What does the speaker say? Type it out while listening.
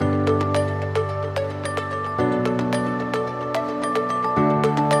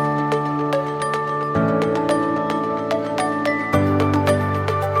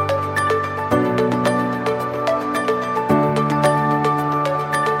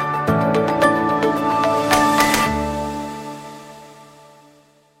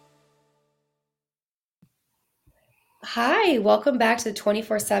Hi, welcome back to the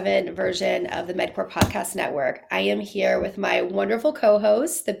 24/7 version of the MedCore Podcast Network. I am here with my wonderful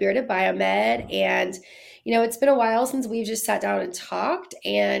co-host, the Bearded Biomed, and it's been a while since we've just sat down and talked,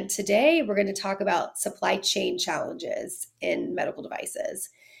 and today we're going to talk about supply chain challenges in medical devices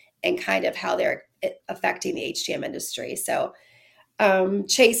and kind of how they're affecting the HTM industry. So,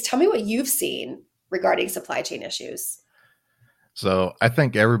 Chase, tell me what you've seen regarding supply chain issues. So I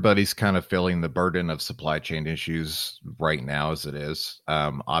think everybody's kind of feeling the burden of supply chain issues right now as it is.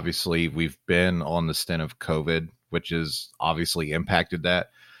 Obviously, we've been on the stint of COVID, which has obviously impacted that.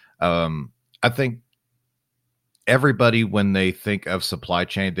 I think everybody, when they think of supply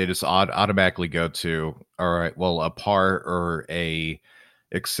chain, they just automatically go to, all right, well, a part or a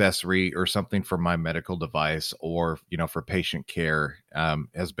accessory or something for my medical device or, for patient care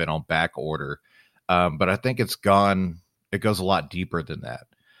has been on back order. But I think it goes a lot deeper than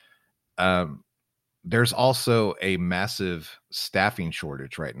that. There's also a massive staffing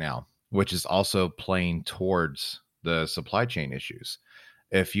shortage right now, which is also playing towards the supply chain issues.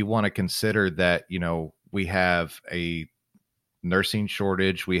 If you want to consider that, we have a nursing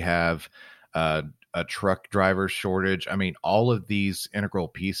shortage, we have a truck driver shortage. I mean, all of these integral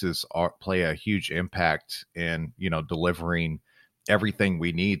pieces play a huge impact in, delivering everything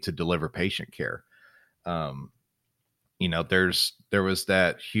we need to deliver patient care. There was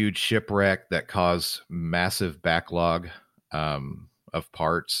that huge shipwreck that caused massive backlog of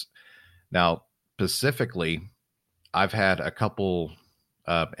parts. Now, specifically, I've had a couple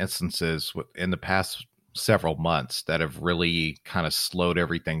instances in the past several months that have really kind of slowed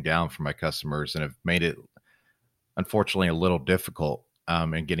everything down for my customers and have made it, unfortunately, a little difficult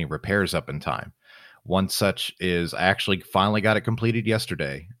in getting repairs up in time. One such is I actually finally got it completed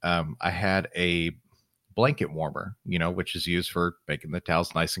yesterday. I had a blanket warmer, which is used for making the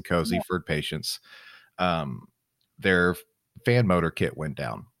towels nice and cozy for patients. Their fan motor kit went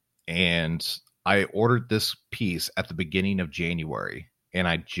down, and I ordered this piece at the beginning of January, and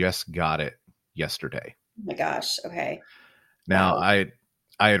I just got it yesterday. Oh my gosh. Okay. Now, Wow.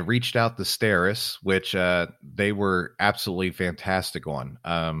 I had reached out to Steris, which they were absolutely fantastic on.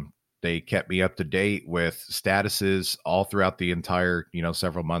 They kept me up to date with statuses all throughout the entire,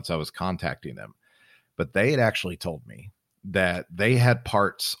 several months I was contacting them. But they had actually told me that they had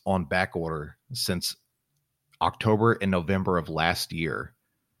parts on back order since October and November of last year.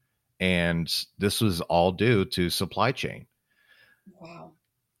 And this was all due to supply chain. Wow.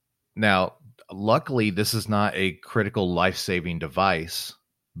 Now, luckily, this is not a critical life-saving device,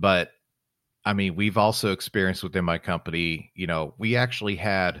 but I mean, we've also experienced within my company, we actually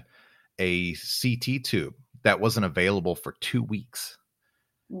had a CT tube that wasn't available for 2 weeks.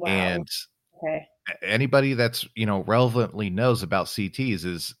 Wow. And Okay. anybody that's, relevantly knows about CTs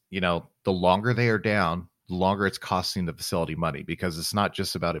is, the longer they are down, the longer it's costing the facility money, because it's not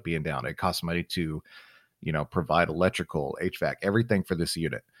just about it being down. It costs money to, provide electrical, HVAC, everything for this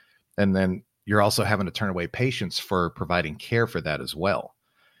unit. And then you're also having to turn away patients for providing care for that as well.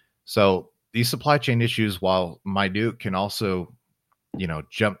 So these supply chain issues, while minute, can also,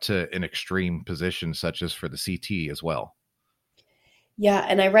 jump to an extreme position, such as for the CT as well. Yeah,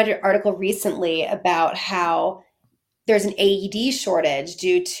 and I read an article recently about how there's an AED shortage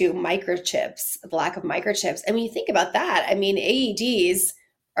due to microchips, the lack of microchips. And when you think about that, I mean, AEDs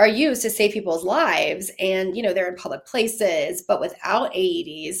are used to save people's lives and, they're in public places, but without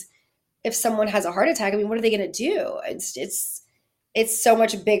AEDs, if someone has a heart attack, I mean, what are they going to do? It's so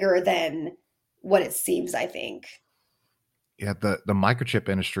much bigger than what it seems, I think. Yeah, the microchip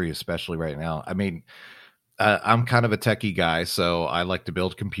industry, especially right now. I mean, I'm kind of a techie guy, so I like to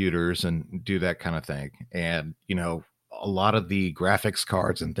build computers and do that kind of thing. And, a lot of the graphics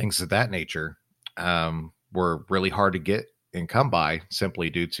cards and things of that nature were really hard to get and come by simply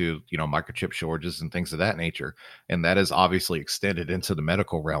due to, microchip shortages and things of that nature. And that is obviously extended into the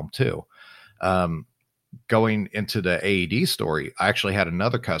medical realm too. Going into the AED story, I actually had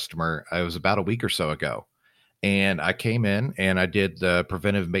another customer. It was about a week or so ago. And I came in and I did the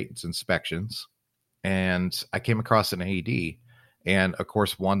preventive maintenance inspections, and I came across an AED. And of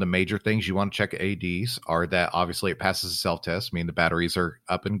course, one of the major things you want to check AEDs are that obviously it passes a self-test, meaning the batteries are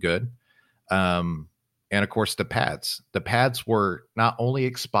up and good. And of course, the pads. The pads were not only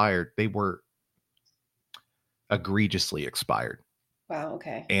expired, they were egregiously expired. Wow.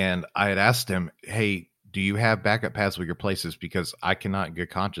 Okay. And I had asked him, hey, do you have backup pads with your places? Because I cannot in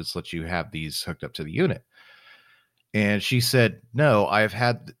good conscience let you have these hooked up to the unit. And she said, no, I've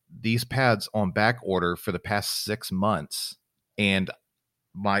had these pads on back order for the past 6 months. And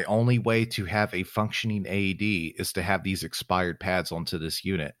my only way to have a functioning AED is to have these expired pads onto this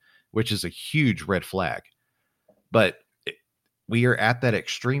unit, which is a huge red flag. But we are at that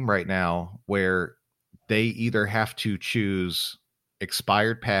extreme right now where they either have to choose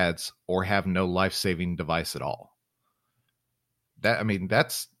expired pads or have no life-saving device at all.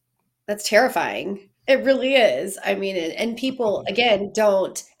 That's That's terrifying. It really is. I mean, and people, again,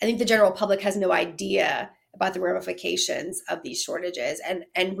 don't, I think the general public has no idea about the ramifications of these shortages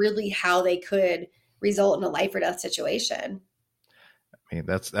and really how they could result in a life or death situation.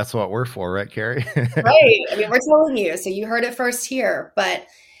 that's what we're for, right, Carrie? Right. I mean, we're telling you, so you heard it first here. But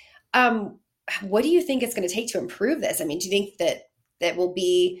um, what do you think it's going to take to improve this? I mean, do you think that will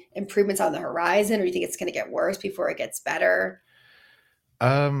be improvements on the horizon, or do you think it's going to get worse before it gets better?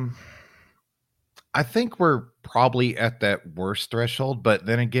 um, I think we're probably at that worst threshold, but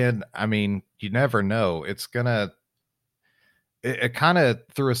then again, you never know. It kind of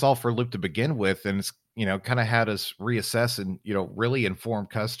threw us all for a loop to begin with, and it's kind of had us reassess and really inform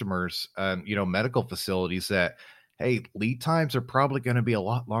customers, medical facilities that hey, lead times are probably going to be a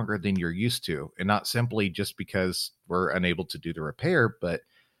lot longer than you're used to, and not simply just because we're unable to do the repair, but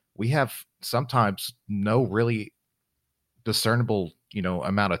we have sometimes no really discernible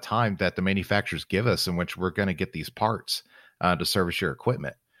amount of time that the manufacturers give us in which we're going to get these parts to service your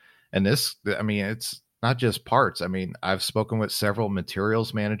equipment. And this, it's not just parts. I've spoken with several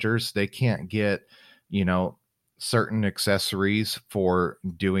materials managers. They can't get, you know, certain accessories for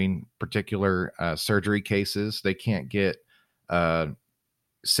doing particular surgery cases. They can't get uh,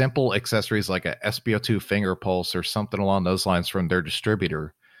 simple accessories like a SpO2 finger pulse or something along those lines from their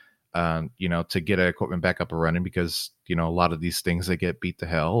distributor, to get equipment back up and running because, a lot of these things, they get beat to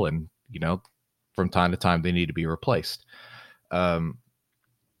hell and, from time to time they need to be replaced. Um,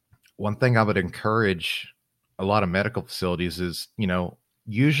 One thing I would encourage a lot of medical facilities is,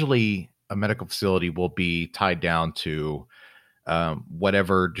 usually a medical facility will be tied down to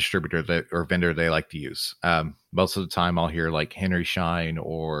whatever distributor or vendor they like to use. Most of the time, I'll hear like Henry Schein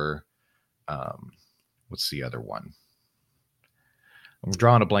or um, what's the other one? I'm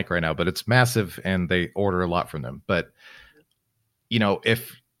drawing a blank right now, but it's massive and they order a lot from them. But,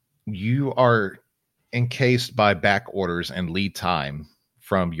 if you are encased by back orders and lead time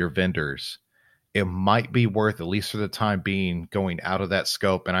from your vendors, it might be worth, at least for the time being, going out of that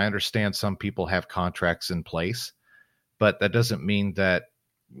scope. And I understand some people have contracts in place, but that doesn't mean that,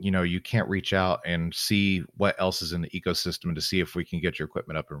 you can't reach out and see what else is in the ecosystem to see if we can get your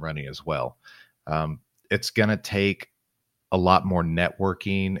equipment up and running as well. It's going to take a lot more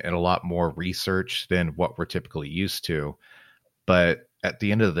networking and a lot more research than what we're typically used to. But at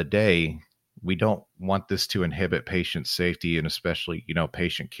the end of the day, we don't want this to inhibit patient safety and especially,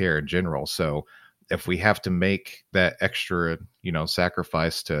 patient care in general. So if we have to make that extra,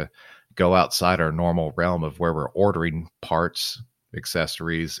 sacrifice to go outside our normal realm of where we're ordering parts,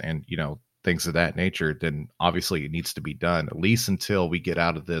 accessories, and, things of that nature, then obviously it needs to be done, at least until we get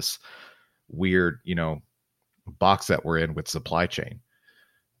out of this weird, box that we're in with supply chain.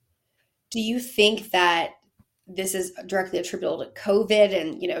 Do you think that this is directly attributable to COVID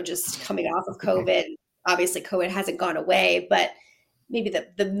and, just coming off of COVID? Obviously, COVID hasn't gone away, but maybe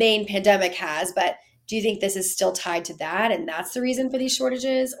the main pandemic has. But do you think this is still tied to that and that's the reason for these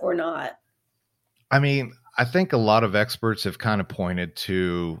shortages or not? I think a lot of experts have kind of pointed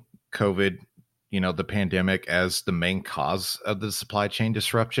to COVID, the pandemic, as the main cause of the supply chain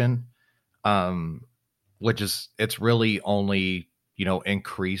disruption. Um, which is, it's really only,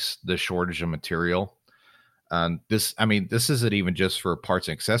 increased the shortage of material. This isn't even just for parts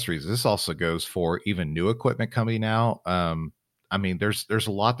and accessories. This also goes for even new equipment coming out. There's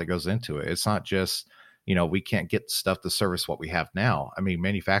a lot that goes into it. It's not just, we can't get stuff to service what we have now.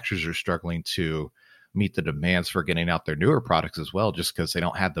 Manufacturers are struggling to meet the demands for getting out their newer products as well, just because they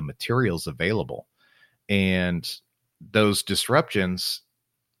don't have the materials available. And those disruptions,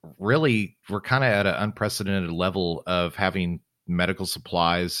 really, we're kind of at an unprecedented level of having medical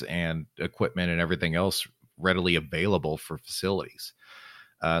supplies and equipment and everything else readily available for facilities.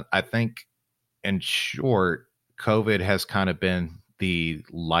 I think, in short, COVID has kind of been the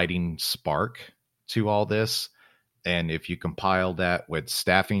lighting spark to all this. And if you compile that with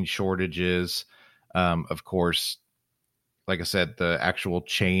staffing shortages, of course, like I said, the actual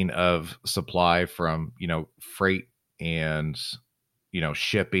chain of supply from, freight and,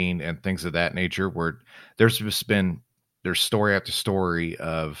 shipping and things of that nature, where there's story after story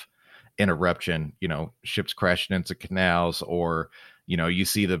of interruption, ships crashing into canals, or, you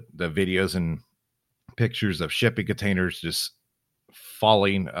see the videos and pictures of shipping containers just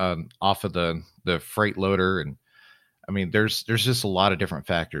falling off of the freight loader. And there's just a lot of different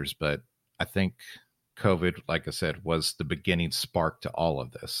factors, but I think COVID, like I said, was the beginning spark to all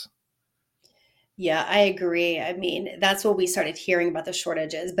of this. Yeah, I agree. I mean, that's what we started hearing about the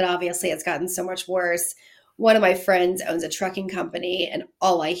shortages, but obviously it's gotten so much worse. One of my friends owns a trucking company, and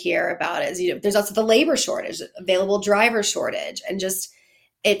all I hear about is, there's also the labor shortage, available driver shortage, and just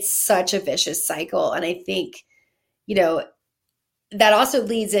it's such a vicious cycle. And I think, you know, that also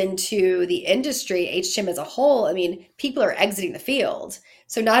leads into the industry, HTM as a whole. I mean, people are exiting the field.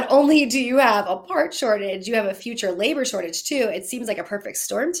 So not only do you have a part shortage, you have a future labor shortage too. It seems like a perfect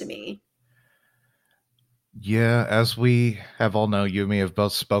storm to me. Yeah, as we have all know, you and me have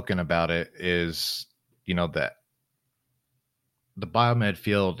both spoken about it, is, that the biomed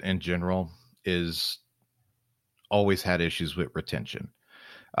field in general is always had issues with retention.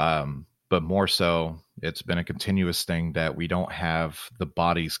 But more so, it's been a continuous thing that we don't have the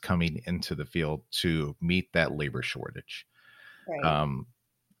bodies coming into the field to meet that labor shortage. Right. Um,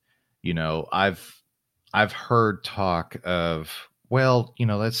 I've heard talk of, well,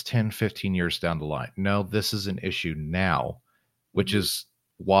 that's 10, 15 years down the line. No, this is an issue now, which Mhm. is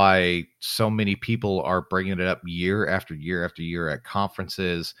why so many people are bringing it up year after year after year at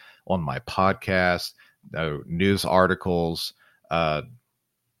conferences, on my podcast, news articles, uh,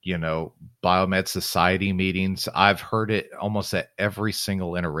 you know, biomed society meetings. I've heard it almost at every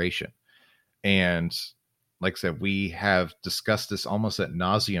single iteration. And like I said, we have discussed this almost at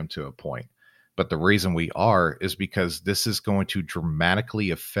nauseum to a point. But the reason we are is because this is going to dramatically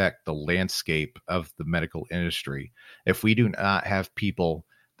affect the landscape of the medical industry. If we do not have people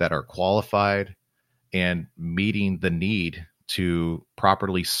that are qualified and meeting the need to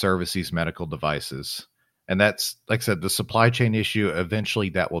properly service these medical devices, and that's, like I said, the supply chain issue, eventually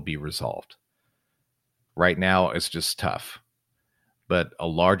that will be resolved. Right now, it's just tough. But a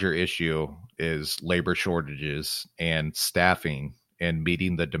larger issue is labor shortages and staffing and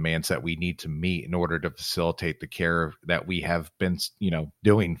meeting the demands that we need to meet in order to facilitate the care that we have been,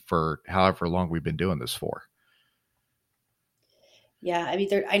 doing for however long we've been doing this for. Yeah, I mean,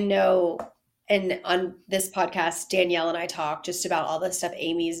 I know, and on this podcast, Danielle and I talk just about all the stuff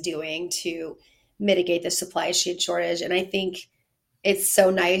Amy's doing to mitigate the supply chain shortage. And I think it's so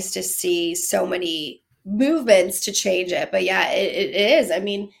nice to see so many movements to change it. But yeah, it is. I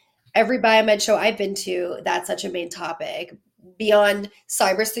mean, every biomed show I've been to, that's such a main topic. Beyond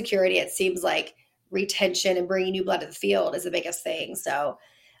cybersecurity, it seems like retention and bringing new blood to the field is the biggest thing. So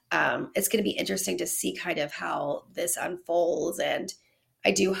it's going to be interesting to see kind of how this unfolds. And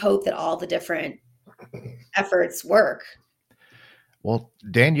I do hope that all the different efforts work. Well,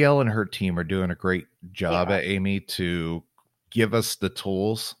 Danielle and her team are doing a great They job are. at Amy to give us the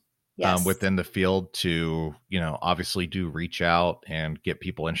tools Yes. within the field to, obviously do reach out and get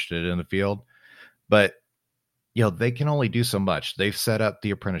people interested in the field. But they can only do so much. They've set up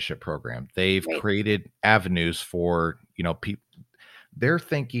the apprenticeship program. They've Right. created avenues for, people. They're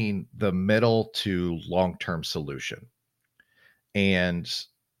thinking the middle to long-term solution. And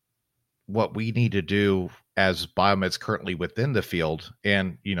what we need to do as biomeds currently within the field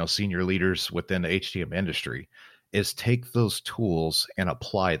and, senior leaders within the HTM industry is take those tools and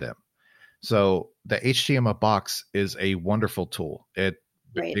apply them. So the HTM box is a wonderful tool. It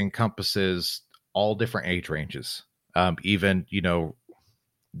Right. encompasses all different age ranges, even,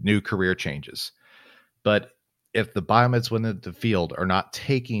 new career changes. But if the biomeds within the field are not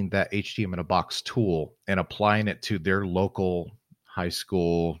taking that HTM in a box tool and applying it to their local high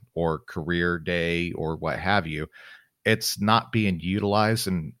school or career day or what have you, it's not being utilized,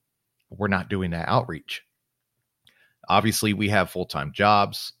 and we're not doing that outreach. Obviously, we have full time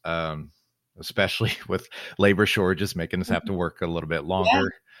jobs, especially with labor shortages making us have to work a little bit Yeah,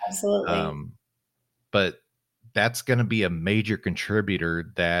 longer. absolutely. Um, but that's going to be a major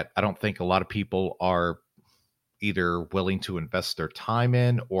contributor that I don't think a lot of people are either willing to invest their time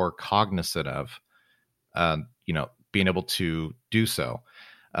in or cognizant of, being able to do so.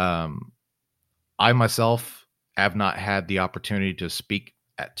 Um, I myself have not had the opportunity to speak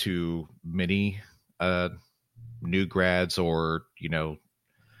to many uh, new grads or,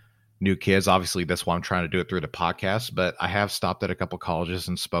 new kids. Obviously, that's why I'm trying to do it through the podcast, but I have stopped at a couple colleges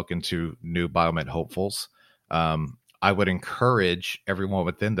and spoken to new biomed hopefuls. I would encourage everyone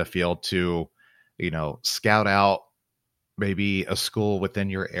within the field to, scout out maybe a school within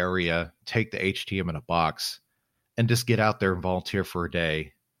your area, take the HTM in a box, and just get out there and volunteer for a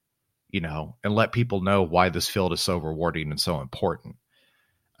day, and let people know why this field is so rewarding and so important.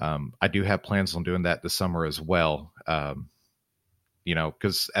 I do have plans on doing that this summer as well.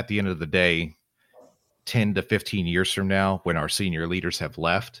 Because at the end of the day, 10 to 15 years from now, when our senior leaders have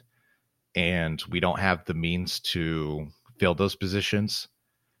left and we don't have the means to fill those positions,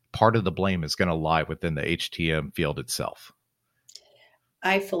 part of the blame is going to lie within the HTM field itself.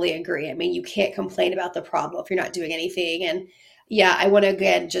 I fully agree. I mean, you can't complain about the problem if you're not doing anything. And yeah, I want to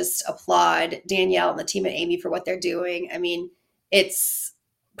again just applaud Danielle and the team at Amy for what they're doing. I mean, it's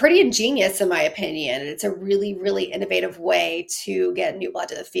pretty ingenious in my opinion. It's a really, really innovative way to get new blood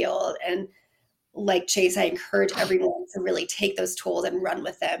to the field. And like Chase, I encourage everyone to really take those tools and run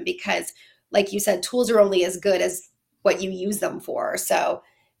with them because, like you said, tools are only as good as what you use them for. So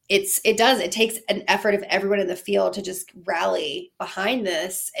it takes an effort of everyone in the field to just rally behind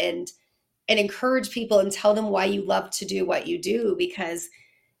this and encourage people and tell them why you love to do what you do because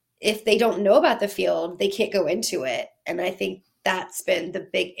if they don't know about the field, they can't go into it. And I think that's been the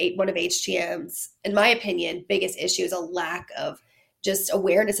one of HTM's, in my opinion, biggest issue is a lack of just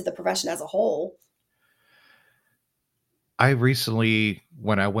awareness of the profession as a whole. I recently,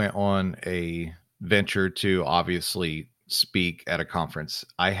 when I went on a venture to obviously speak at a conference,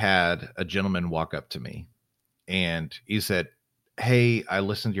 I had a gentleman walk up to me and he said, "Hey, I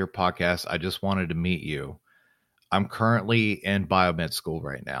listened to your podcast. I just wanted to meet you. I'm currently in biomed school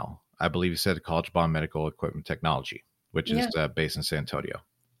right now. I believe he said College of Biomedical Equipment Technology, which is Yeah. based in San Antonio.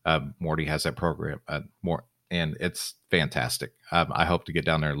 Morty has that program, and it's fantastic. I hope to get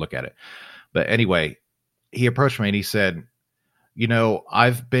down there and look at it. But anyway, he approached me and he said,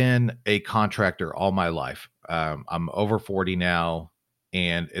 I've been a contractor all my life. I'm over 40 now,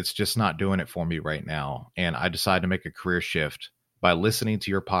 and it's just not doing it for me right now. And I decided to make a career shift by listening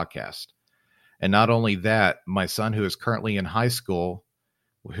to your podcast. And not only that, my son, who is currently in high school,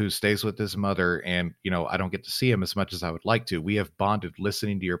 who stays with his mother, and, I don't get to see him as much as I would like to. We have bonded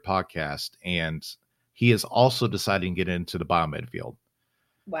listening to your podcast, and he is also deciding to get into the biomed field.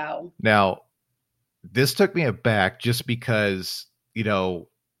 Wow. Now, this took me aback just because,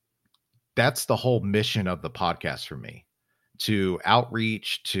 that's the whole mission of the podcast for me, to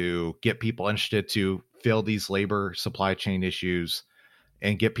outreach, to get people interested, to fill these labor supply chain issues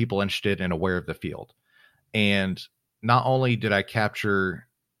and get people interested and aware of the field. And not only did I capture,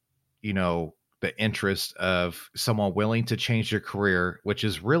 the interest of someone willing to change their career, which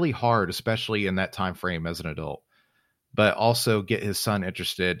is really hard, especially in that time frame as an adult, but also get his son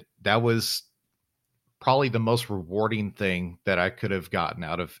interested. That was probably the most rewarding thing that I could have gotten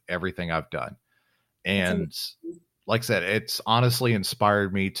out of everything I've done. That's And amazing. like I said, it's honestly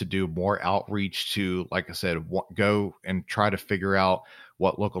inspired me to do more outreach to, like I said, go and try to figure out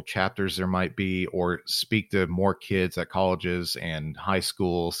what local chapters there might be, or speak to more kids at colleges and high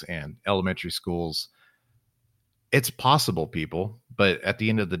schools and elementary schools. It's possible, people, but at the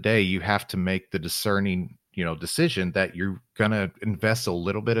end of the day, you have to make the discerning, decision that you're going to invest a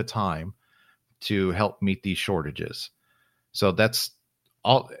little bit of time to help meet these shortages. So that's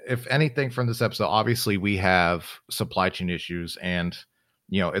all. If anything from this episode, obviously we have supply chain issues, and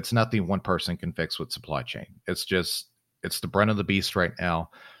it's nothing one person can fix with supply chain. It's the brunt of the beast right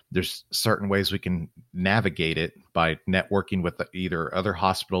now. There's certain ways we can navigate it by networking with either other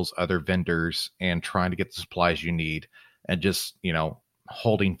hospitals, other vendors, and trying to get the supplies you need, and just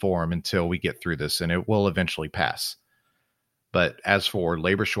holding form until we get through this, and it will eventually pass. But as for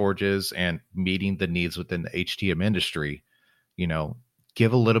labor shortages and meeting the needs within the HTM industry,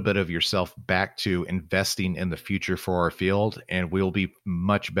 give a little bit of yourself back to investing in the future for our field, and we'll be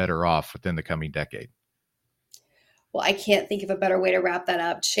much better off within the coming decade. Well, I can't think of a better way to wrap that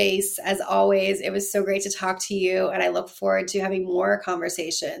up. Chase, as always, it was so great to talk to you, and I look forward to having more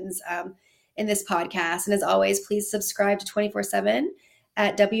conversations in this podcast. And as always, please subscribe to 24/7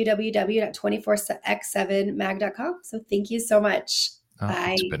 at www.24x7mag.com. So thank you so much.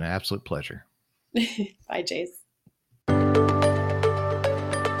 Bye. It's been an absolute pleasure. Bye, Chase.